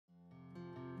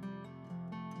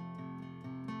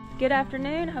Good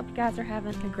afternoon. Hope you guys are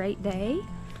having a great day.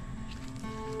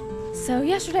 So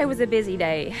yesterday was a busy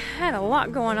day. I had a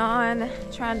lot going on,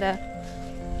 trying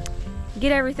to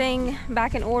get everything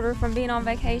back in order from being on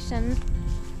vacation.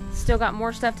 Still got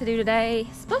more stuff to do today.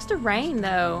 It's supposed to rain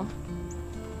though.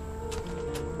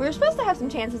 We were supposed to have some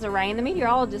chances of rain. The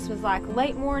meteorologist was like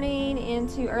late morning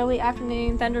into early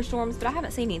afternoon thunderstorms, but I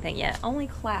haven't seen anything yet. Only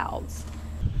clouds.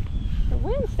 The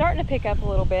wind's starting to pick up a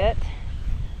little bit.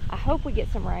 I hope we get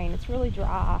some rain. It's really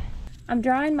dry. I'm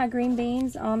drying my green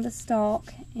beans on the stalk,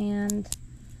 and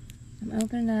I'm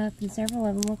opening up, and several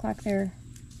of them look like they're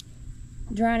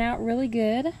drying out really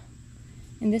good.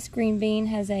 And this green bean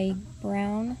has a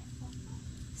brown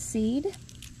seed,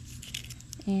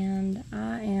 and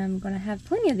I am going to have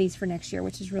plenty of these for next year,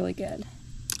 which is really good.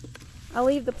 I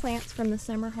leave the plants from the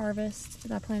summer harvest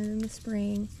that I planted in the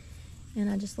spring, and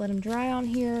I just let them dry on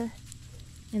here,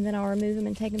 and then I'll remove them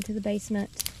and take them to the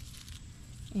basement,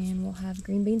 and we'll have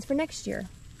green beans for next year.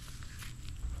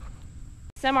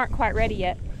 Some aren't quite ready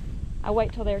yet. I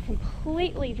wait till they're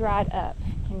completely dried up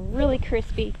and really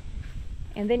crispy,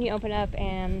 and then you open up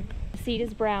and the seed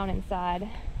is brown inside.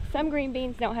 Some green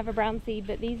beans don't have a brown seed,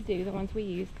 but these do, the ones we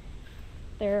use.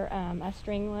 They're a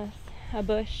stringless, a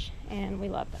bush, and we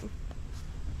love them.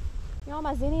 Y'all,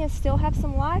 my zinnias still have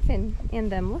some life in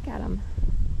them. Look at them.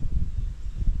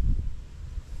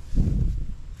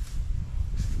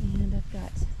 And I've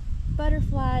got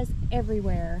butterflies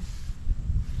everywhere.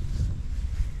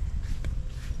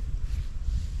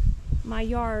 My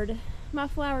yard, my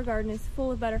flower garden is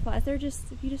full of butterflies. They're just,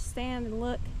 if you just stand and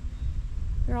look,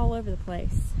 they're all over the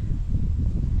place.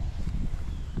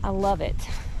 I love it.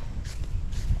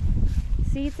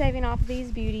 Seed saving off of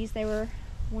these beauties. They were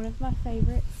one of my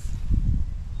favorites.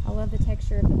 I love the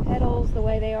texture of the petals, the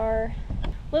way they are.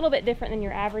 A little bit different than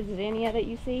your average zinnia that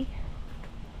you see.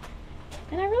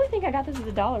 And I really think I got this at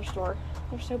the dollar store.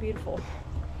 They're so beautiful.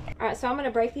 All right, so I'm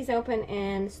gonna break these open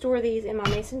and store these in my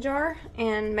mason jar,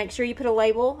 and make sure you put a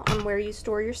label on where you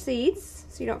store your seeds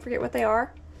so you don't forget what they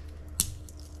are.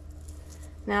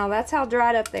 Now that's how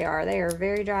dried up they are. They are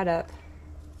very dried up.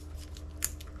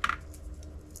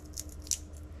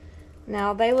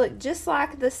 Now they look just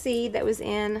like the seed that was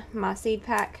in my seed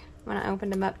pack when I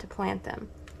opened them up to plant them.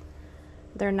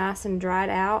 They're nice and dried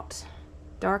out,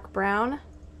 dark brown.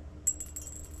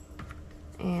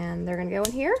 And they're gonna go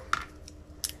in here.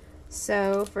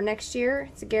 So for next year,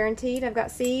 it's guaranteed I've got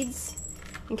seeds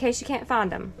in case you can't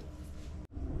find them.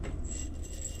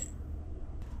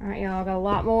 All right, y'all, got a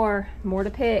lot more to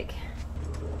pick.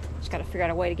 Just gotta figure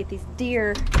out a way to get these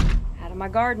deer out of my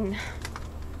garden.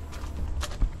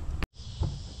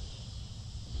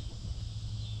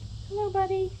 Hello,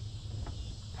 buddy.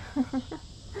 All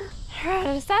right,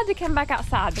 I decided to come back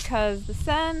outside because the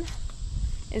sun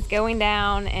is going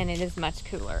down and it is much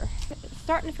cooler. It's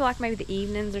starting to feel like maybe the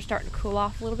evenings are starting to cool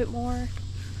off a little bit more.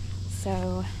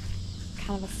 So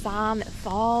kind of a sign that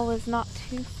fall is not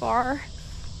too far.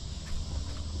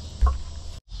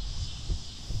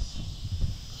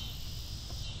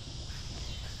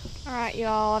 All right,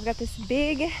 y'all, I've got this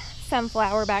big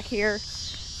sunflower back here,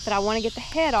 but I want to get the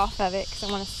head off of it because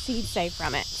I want to seed save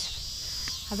from it.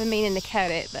 I've been meaning to cut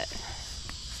it, but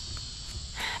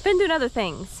I've been doing other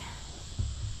things.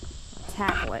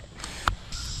 Tackle it.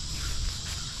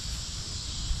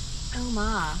 Oh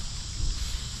my.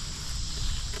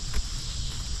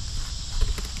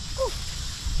 Ooh.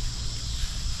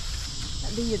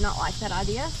 That bee did not like that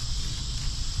idea.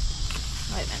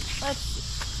 Wait a minute. Let's see.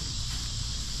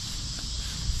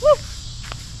 Woo!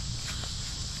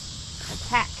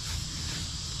 Attack.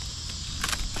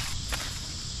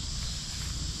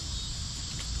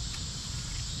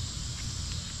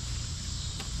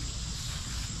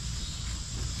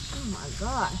 Oh my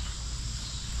gosh. I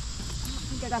don't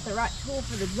think I got the right tool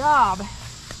for the job.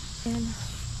 And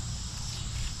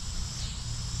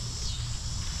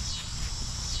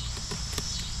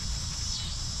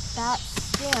that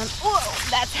stem, whoa,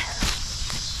 that's,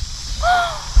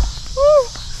 woo,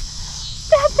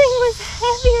 that thing was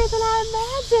heavier than I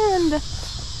imagined.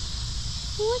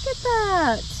 Look at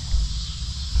that.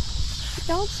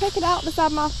 Don't check it out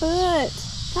beside my foot.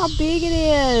 How big it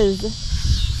is.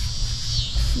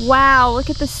 Wow, look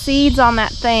at the seeds on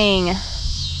that thing.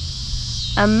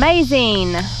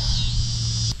 Amazing.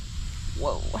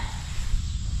 Whoa.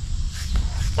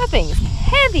 That thing is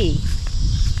heavy.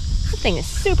 That thing is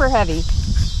super heavy.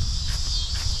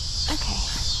 Okay.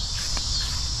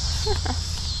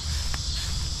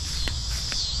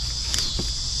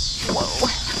 Whoa.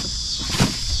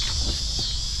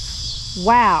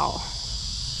 Wow.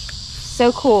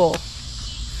 So cool.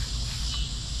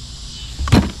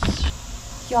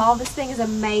 Y'all, this thing is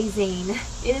amazing.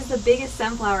 It is the biggest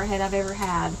sunflower head I've ever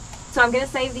had. So I'm gonna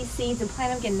save these seeds and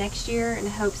plant them again next year in the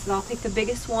hopes that I'll pick the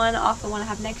biggest one off the one I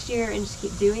have next year and just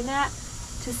keep doing that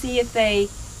to see if they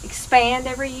expand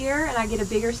every year and I get a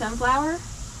bigger sunflower.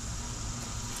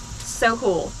 So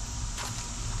cool.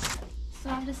 So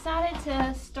I've decided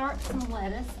to start some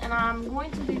lettuce, and I'm going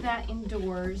to do that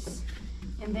indoors,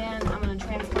 and then I'm going to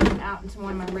transplant it out into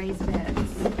one of my raised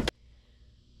beds.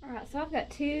 Alright, so I've got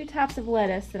two types of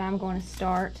lettuce that I'm going to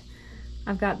start.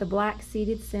 I've got the black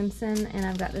seeded Simpson, and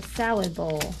I've got the salad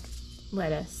bowl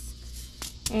lettuce.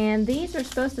 And these are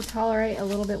supposed to tolerate a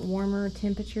little bit warmer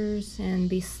temperatures and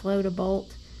be slow to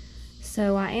bolt.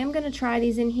 So I am going to try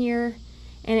these in here,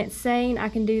 and it's saying I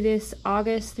can do this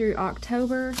August through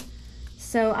October.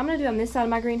 So I'm going to do it on this side of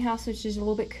my greenhouse, which is a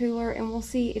little bit cooler, and we'll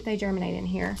see if they germinate in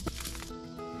here.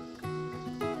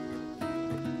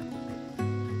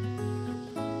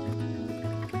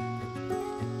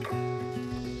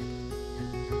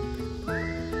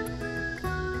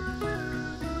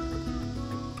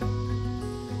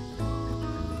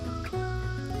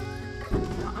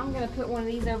 I'm going to put one of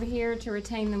these over here to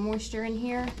retain the moisture in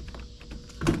here.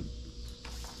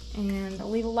 And I'll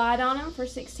leave a light on them for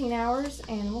 16 hours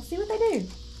and we'll see what they do.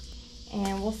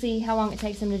 And we'll see how long it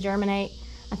takes them to germinate.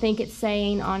 I think it's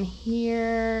saying on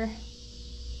here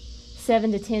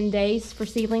 7 to 10 days for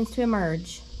seedlings to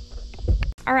emerge.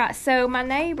 Alright, so my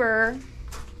neighbor,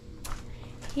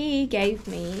 he gave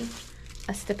me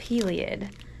a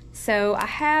Stapeliad. So I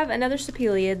have another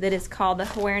Stapeliad that is called the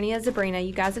Huernia zebrina.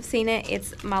 You guys have seen it.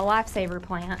 It's my lifesaver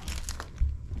plant.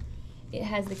 It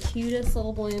has the cutest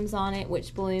little blooms on it,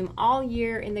 which bloom all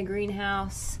year in the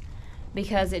greenhouse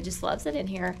because it just loves it in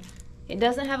here. It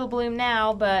doesn't have a bloom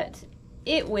now, but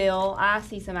it will. I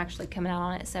see some actually coming out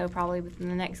on it, so probably within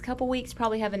the next couple weeks,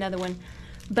 probably have another one.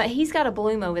 But he's got a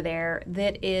bloom over there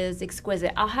that is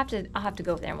exquisite. I'll have to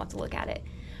go over there and want to look at it.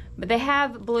 But they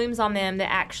have blooms on them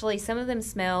that actually, some of them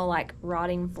smell like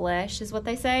rotting flesh is what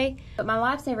they say. But my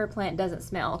lifesaver plant doesn't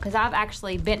smell because I've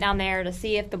actually bent down there to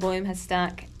see if the bloom has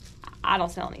stunk. I don't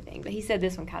smell anything, but he said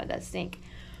this one kind of does stink.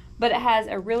 But it has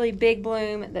a really big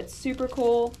bloom that's super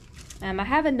cool. I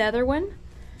have another one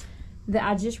that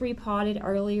I just repotted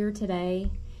earlier today,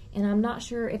 and I'm not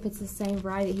sure if it's the same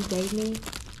variety that he gave me.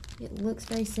 It looks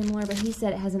very similar, but he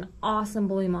said it has an awesome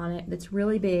bloom on it that's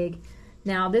really big.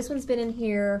 Now, this one's been in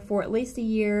here for at least a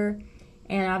year,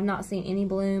 and I've not seen any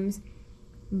blooms,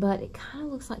 but it kind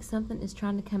of looks like something is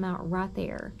trying to come out right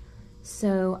there.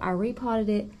 So I repotted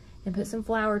it and put some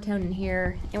flower tone in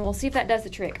here, and we'll see if that does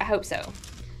the trick. I hope so.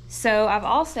 So I've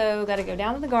also got to go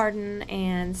down to the garden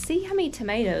and see how many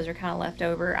tomatoes are kind of left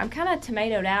over. I'm kind of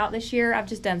tomatoed out this year. I've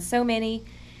just done so many,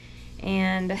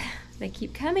 and they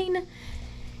keep coming,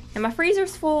 and my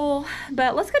freezer's full.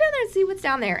 But let's go down there and see what's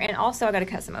down there. And also I got to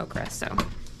cut some okra, so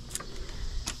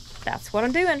that's what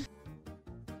I'm doing.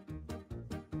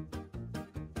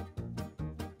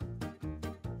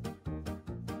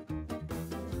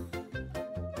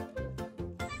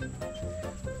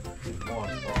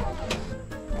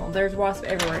 Well, there's wasps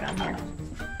everywhere down here.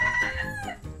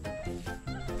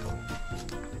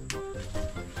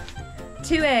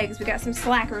 Two eggs. We got some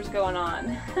slackers going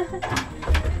on.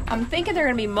 I'm thinking they're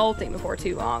going to be molting before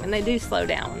too long, and they do slow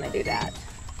down when they do that.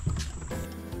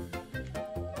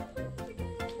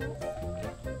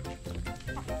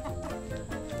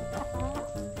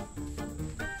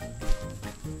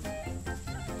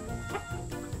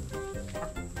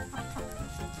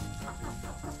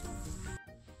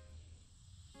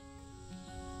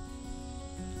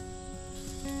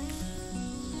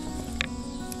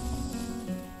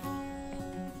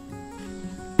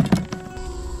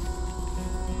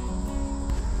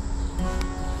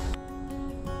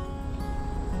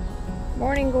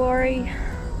 Morning glory.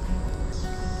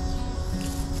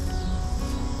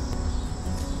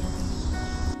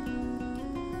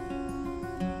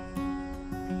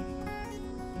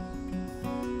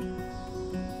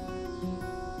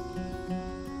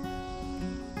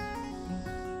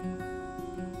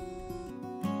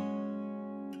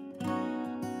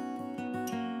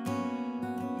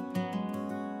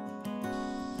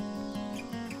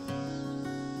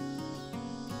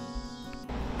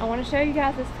 I want to show you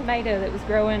guys this tomato that was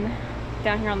growing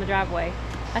down here on the driveway.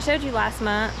 I showed you last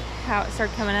month how it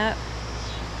started coming up.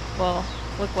 Well,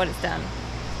 look what it's done.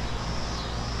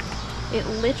 It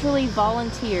literally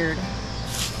volunteered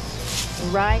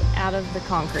right out of the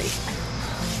concrete.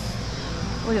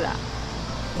 Look at that.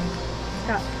 It's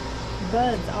got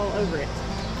buds all over it.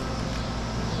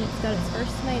 And it's got its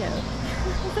first tomato.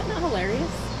 Is that not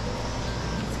hilarious?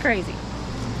 It's crazy.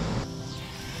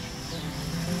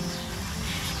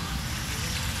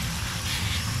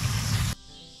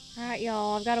 Alright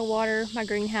y'all, I've got to water my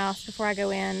greenhouse before I go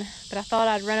in, but I thought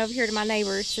I'd run over here to my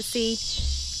neighbor's to see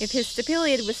if his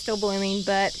Staphyliad was still blooming,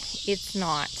 but it's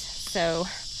not. So,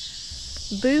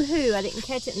 boo-hoo, I didn't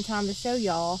catch it in time to show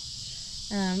y'all.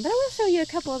 But I will show you a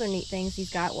couple other neat things he's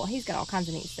got. Well, he's got all kinds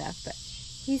of neat stuff, but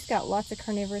he's got lots of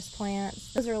carnivorous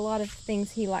plants. Those are a lot of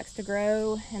things he likes to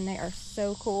grow, and they are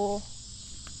so cool.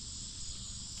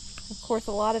 Of course,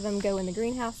 a lot of them go in the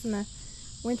greenhouse in the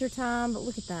winter time, but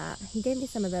look at that. He gave me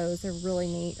some of those. They're really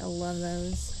neat. I love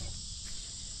those.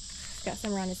 He's got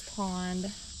some around his pond.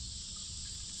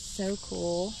 So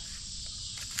cool.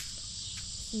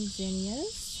 Some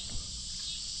zinnias.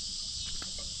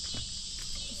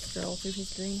 Stroll through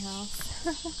his greenhouse.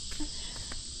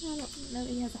 I don't know that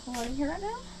he has a whole lot in here right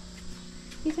now.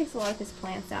 He takes a lot of his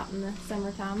plants out in the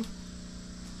summertime.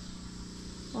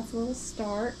 Lots of little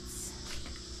starts.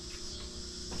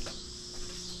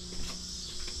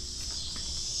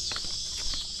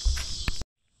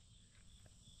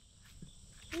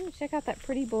 Ooh, check out that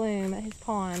pretty bloom at his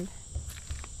pond.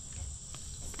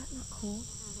 Is that not cool?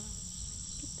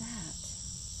 Look at that.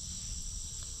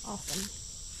 Awesome.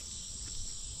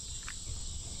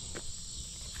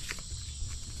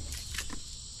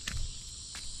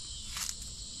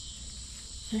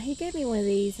 Now he gave me one of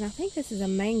these, and I think this is a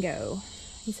mango.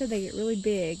 He said they get really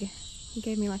big. He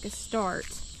gave me like a start.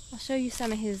 I'll show you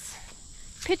some of his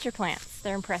pitcher plants.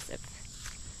 They're impressive.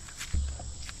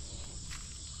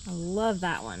 I love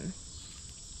that one.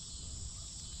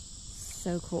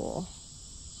 So cool.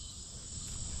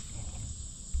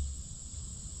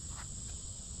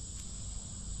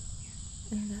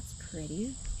 Oh, that's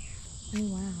pretty. Oh,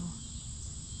 wow.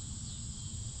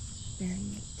 Very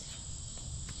neat.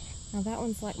 Now that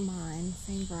one's like mine,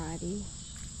 same variety.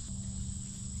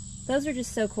 Those are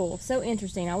just so cool, so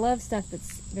interesting. I love stuff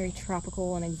that's very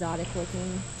tropical and exotic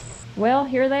looking. Well,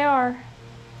 here they are.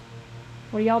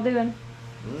 What are y'all doing?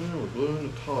 Well, we're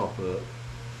gluing the top up.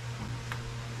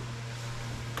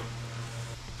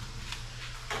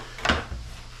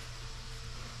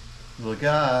 The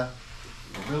guy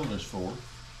we're building this for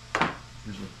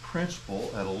is a principal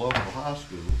at a local high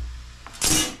school.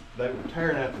 They were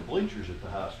tearing out the bleachers at the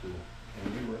high school,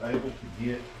 and we were able to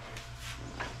get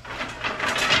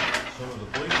some of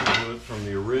the bleacher wood from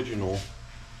the original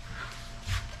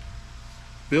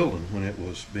building when it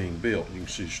was being built. You can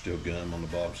see there's still gum on the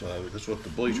bottom side of it. That's what the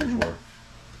bleachers were.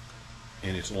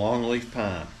 And it's longleaf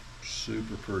pine.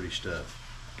 Super pretty stuff.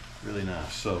 Really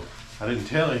nice. So I didn't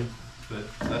tell him, but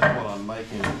that's what I'm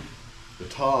making the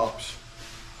tops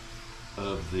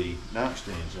of the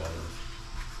nightstands out of.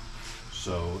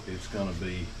 So it's going to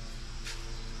be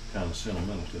kind of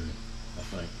sentimental to me, I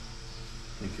think.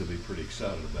 I think he'll be pretty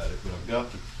excited about it. But I've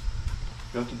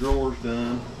got the drawers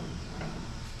done.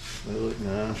 They look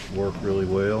nice, work really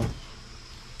well.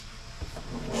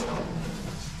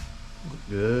 Look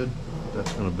good.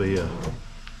 That's going to be a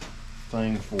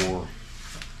thing for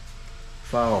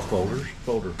file folders,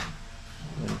 things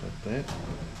like that.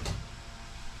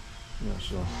 Yeah,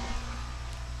 so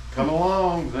come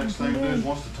along. The next thing to do is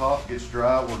once the top gets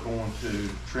dry, we're going to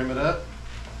trim it up,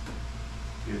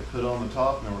 get it put on the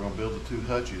top, and then we're going to build the two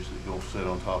hutches that go sit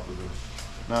on top of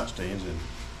the nightstands, and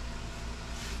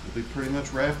it'll be pretty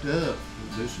much wrapped up.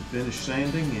 We'll do some finished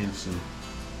sanding and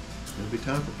it'll be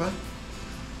time for paint.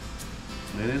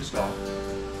 And then install.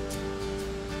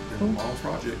 It's been a long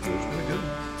project, but it's been good.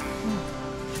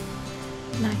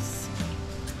 Nice.